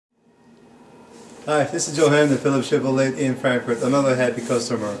Hi, this is Johan, the Phillips Chevrolet in Frankfurt. Another happy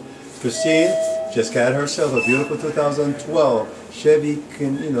customer. Christine just got herself a beautiful 2012 Chevy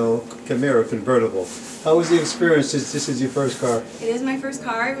Camaro convertible. How was the experience? This is your first car. It is my first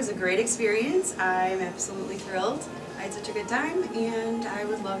car. It was a great experience. I'm absolutely thrilled. I had such a good time, and I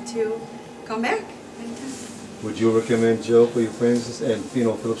would love to come back anytime. Would you recommend Joe for your friends and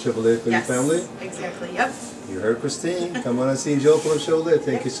Phillips Chevrolet for your family? Yes, exactly. Yep. You heard Christine. Come on and see Joe Phillips Chevrolet.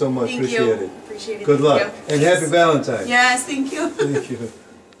 Thank you so much. Thank Appreciate you. it. Appreciate it. Good luck. You. And happy Valentine's. Yes, thank you. Thank you.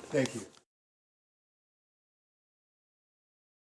 Thank you.